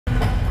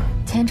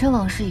前尘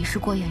往事已是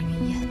过眼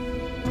云烟，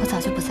我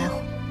早就不在乎。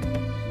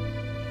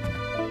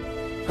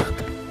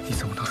你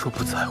怎么能说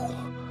不在乎？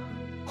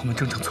我们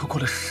整整错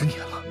过了10年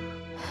了。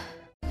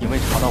因为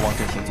查到王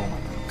震行踪了，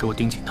给我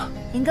盯紧他。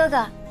林哥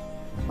哥，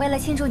为了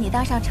庆祝你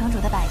当上城主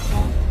的100天，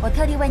我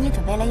特地为你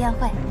准备了宴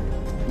会。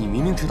你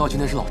明明知道今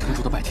天是老城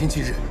主的100天忌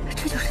日，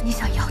这就是你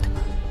想要的吗？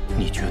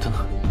你觉得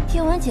呢？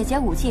听闻姐姐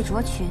武技卓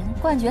群，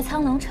冠绝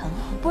苍龙城，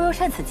不如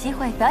趁此机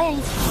会表演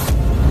一起。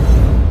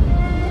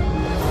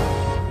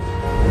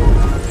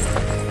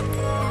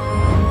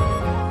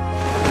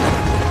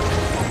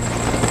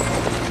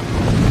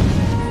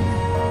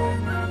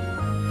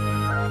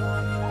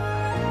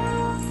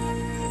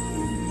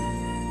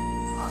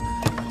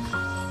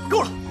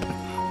够了！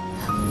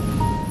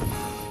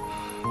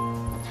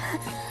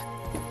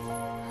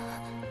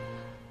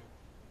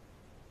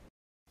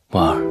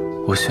婉儿，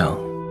我想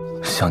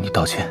向你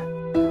道歉。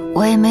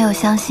我也没有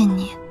相信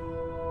你，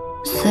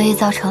所以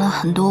造成了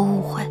很多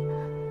误会。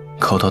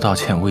口头道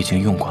歉我已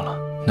经用过了，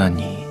那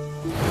你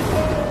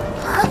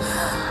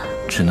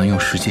只能用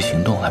实际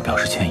行动来表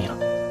示歉意了。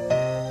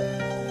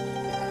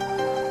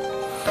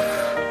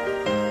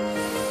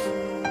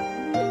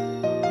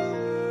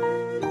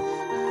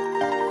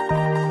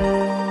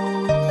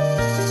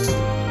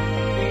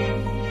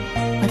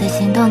我的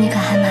行动你可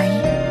还满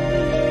意？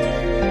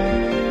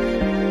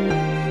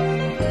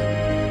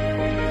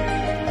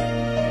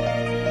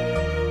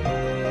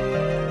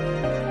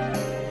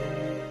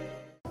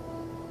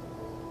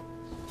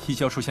异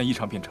教出现异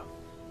常变程，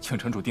请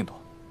城主定夺。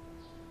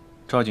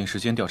抓紧时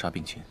间调查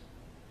病情，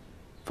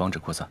防止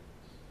扩散。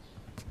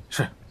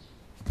是。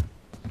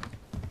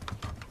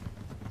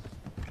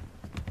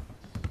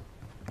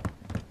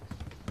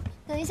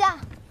等一下，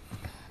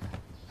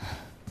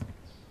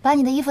把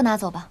你的衣服拿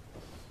走吧。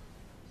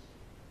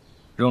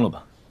扔了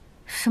吧。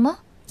什么？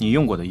你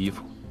用过的衣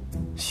服，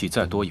洗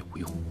再多也无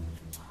用。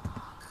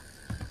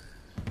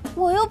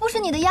我又不是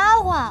你的丫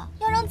鬟，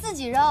要让自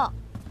己扔。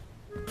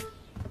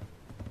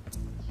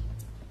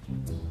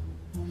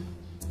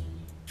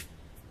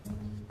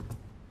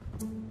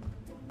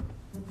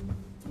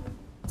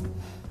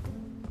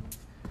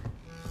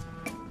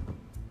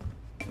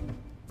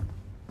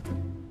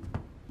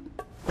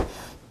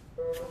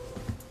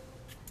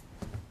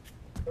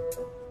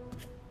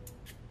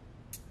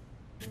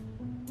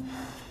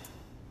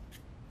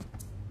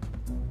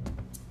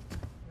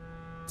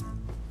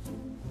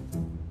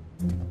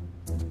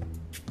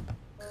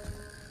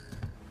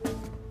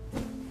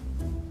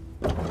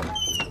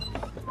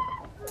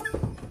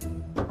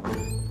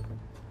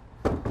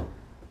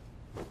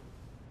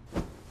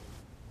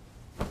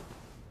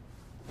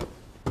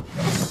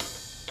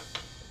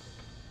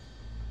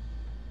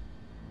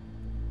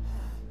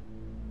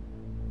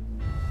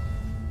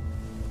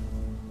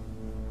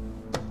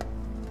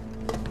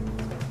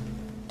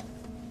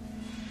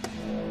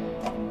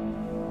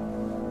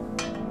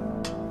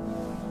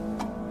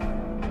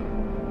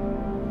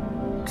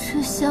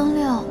这香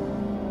料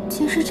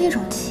竟是这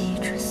种奇异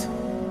之色。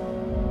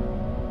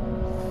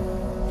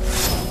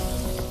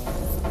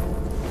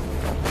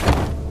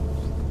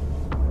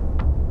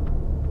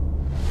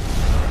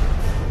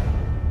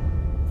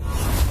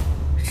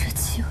这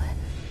气味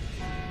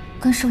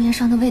跟寿宴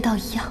上的味道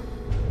一样，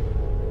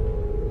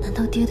难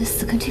道爹的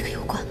死跟这个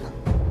有关吗？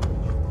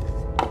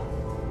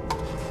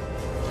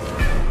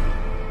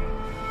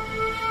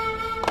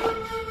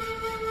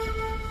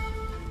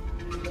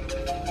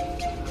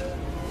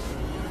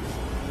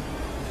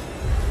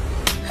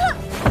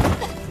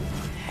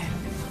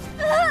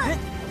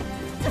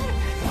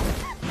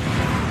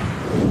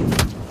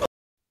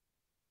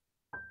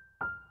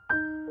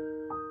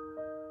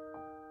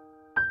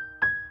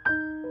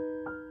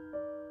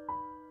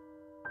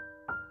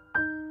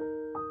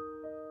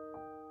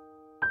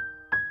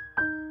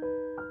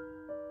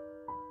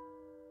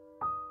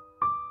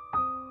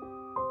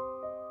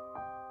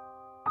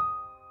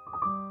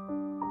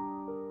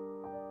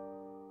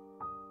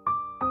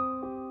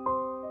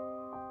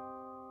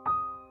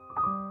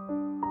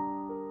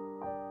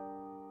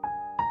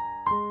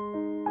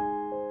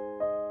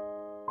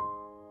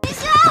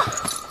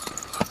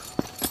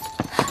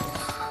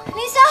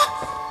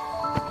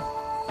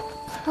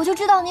我就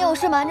知道你有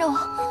事瞒着我。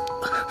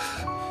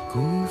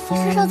你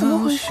身上怎么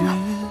回事？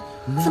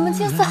怎么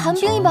竟似寒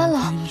冰一般冷？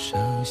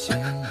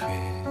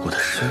我的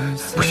事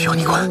不需要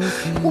你管。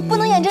我不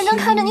能眼睁睁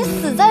看着你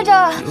死在这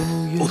儿。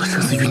我的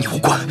生死与你无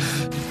关。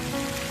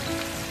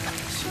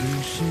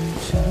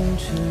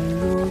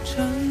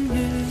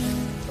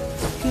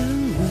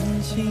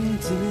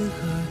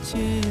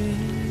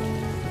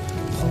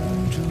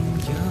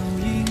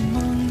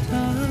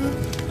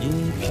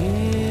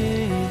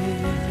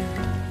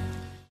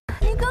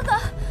林哥哥，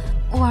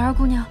婉儿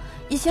姑娘，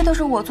一切都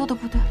是我做的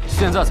不对。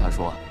现在才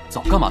说，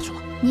早干嘛去了？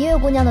霓月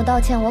姑娘的道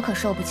歉我可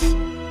受不起。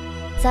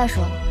再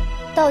说了，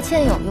道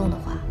歉有用的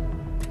话，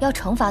要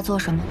惩罚做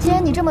什么？既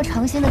然你这么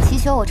诚心的祈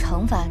求我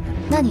惩罚你，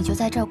那你就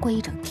在这儿跪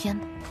一整天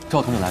吧。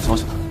赵统领来消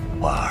息了。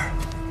婉儿，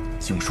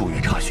经数月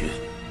查询，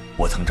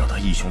我曾找到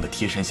义兄的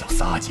贴身小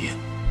厮阿杰，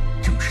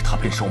正是他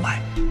被收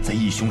买，在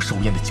义兄寿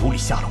宴的酒里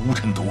下了乌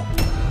尘毒。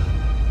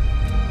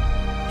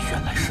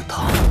原来是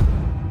他。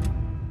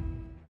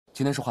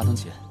今天是花灯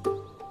节，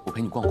我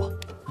陪你逛逛。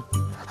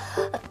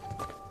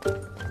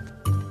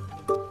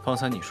方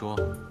才你说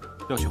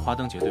要去花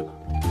灯节，对吧？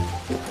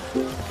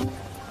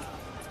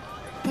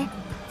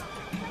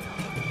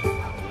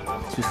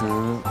其实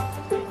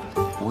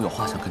我有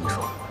话想跟你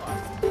说。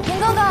林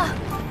哥哥，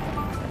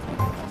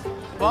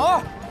婉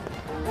儿，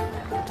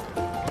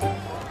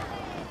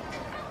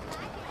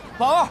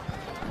婉儿，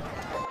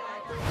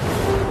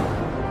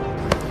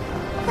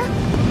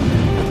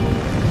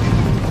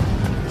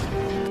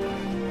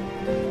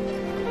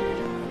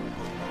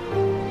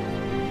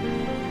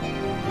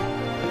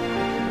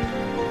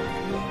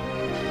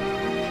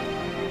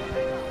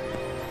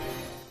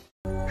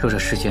若这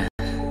世间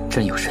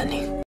真有神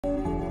灵，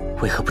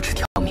为何不指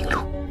条明路？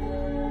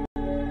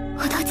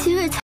我到今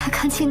日才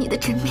看清你的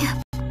真面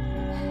目。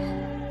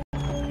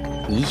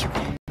你以为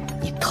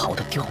你逃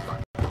得掉吗？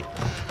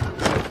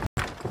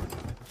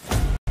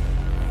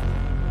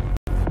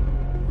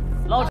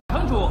老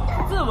城主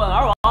自刎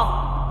而亡，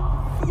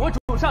我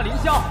主上凌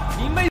霄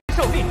临危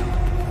受命，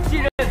继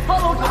任苍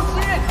龙城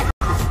新任城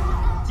主，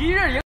即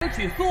日迎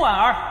娶苏婉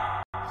儿。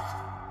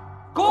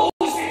恭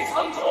喜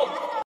城主，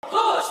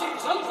贺喜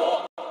城主！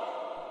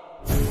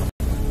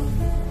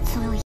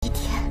总有一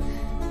天，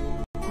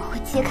我会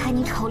揭开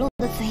你丑陋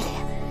的嘴脸，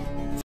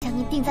将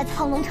你钉在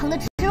苍龙城的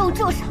植肉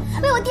柱上，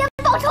为我爹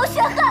报仇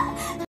雪恨。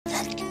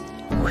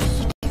我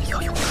一定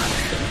要用他的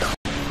人头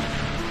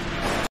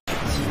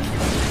祭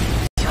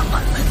奠家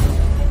满门。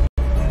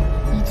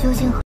你究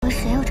竟和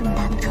谁有这么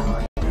大的仇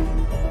恨？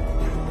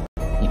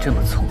你这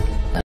么聪明，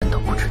难道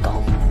不知道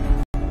吗？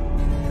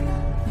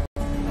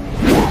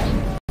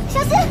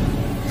小心！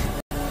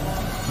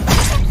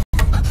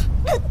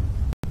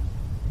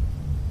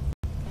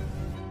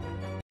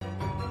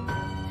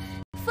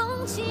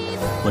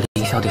我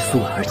凌霄对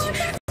苏婉儿起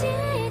誓，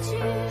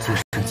今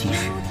生今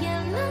世，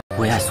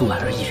唯爱苏婉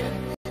儿一人。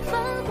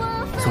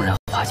纵然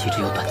花期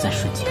只有短暂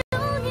瞬间，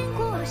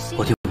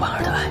我对婉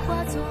儿的爱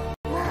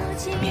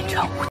绵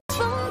长无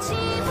尽。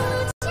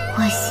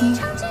我心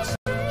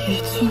与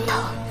君同。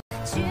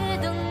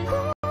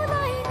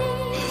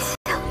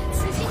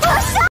我要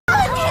杀了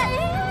你！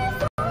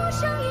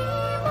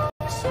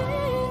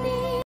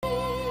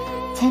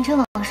前尘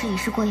往事已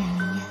是过眼云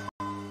烟，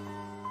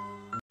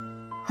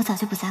我早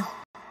就不在乎。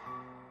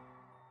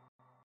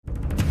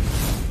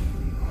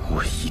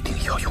我一定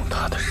要用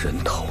他的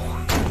人头，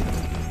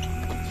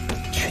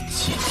去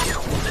祭奠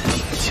我们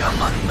凌家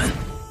满门。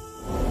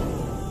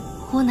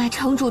我乃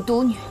城主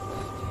独女，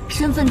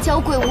身份娇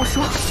贵无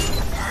双。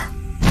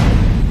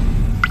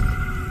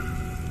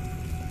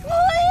不要！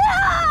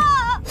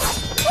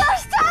我要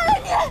杀了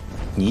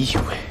你！你以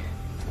为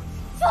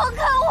放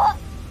开我！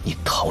你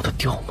逃得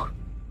掉吗？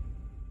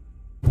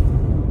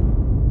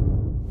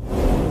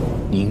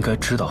你应该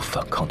知道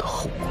反抗的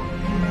后果。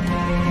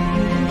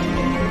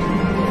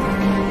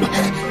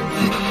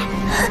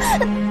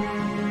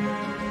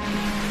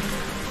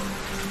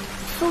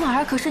苏婉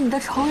儿可是你的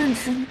仇人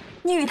之女，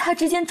你与她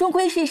之间终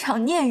归是一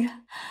场孽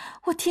缘。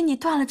我替你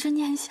断了这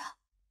念想，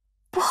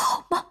不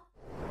好吗？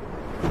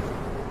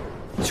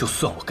就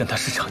算我跟他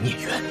是场孽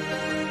缘，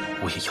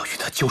我也要与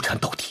他纠缠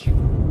到底。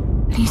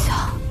凌霄，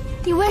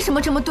你为什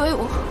么这么对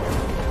我？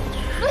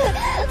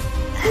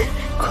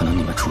可能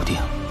你们注定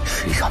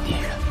是一场孽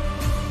缘。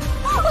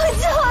我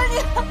求你，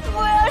不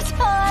要伤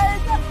害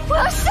他！我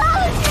要杀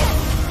了你！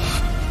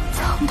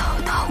从头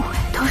到尾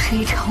都是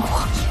一场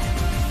谎言。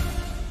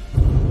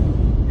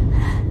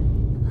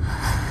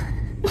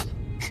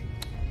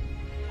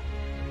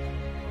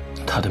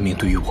他的命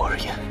对于我而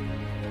言，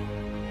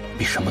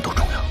比什么都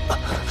重要。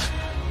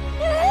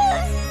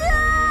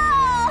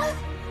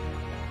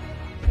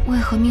为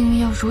何命运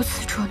要如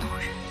此捉弄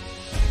人？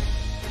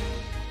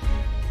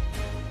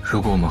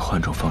如果我们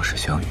换种方式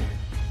相遇，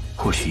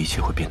或许一切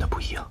会变得不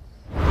一样。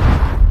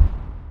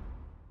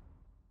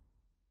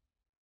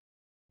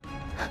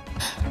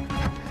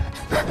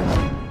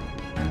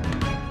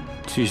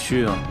继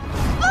续啊！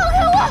放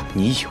开我！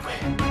你以为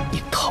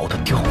你逃得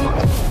掉吗？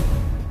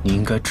你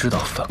应该知道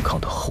反抗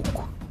的后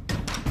果。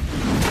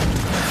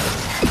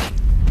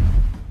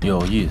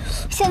有意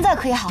思。现在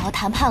可以好好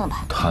谈判了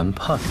吧？谈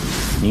判？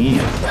你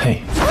也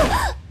配？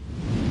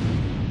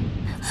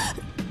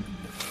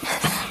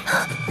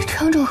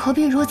城主何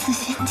必如此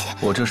心急？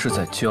我这是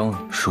在教你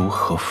如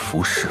何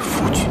服侍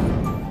夫君。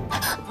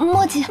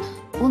莫急，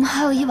我们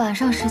还有一晚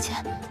上时间，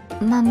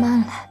慢慢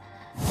来。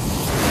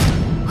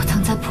我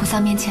曾在菩萨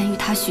面前与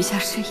他许下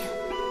誓言，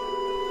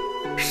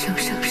生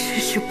生世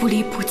世不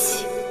离不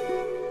弃。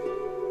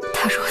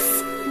他若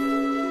死，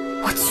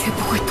我绝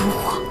不会独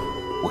活，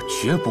我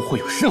绝不会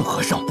有任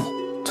何让步。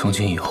从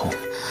今以后，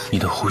你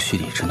的呼吸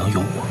里只能有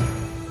我，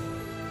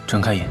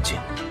睁开眼睛，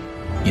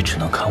也只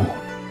能看我。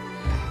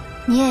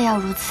你也要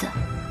如此。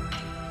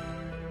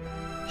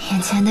眼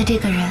前的这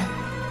个人，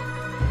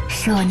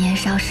是我年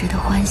少时的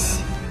欢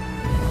喜，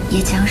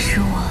也将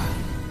是我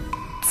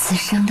此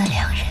生的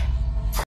良人。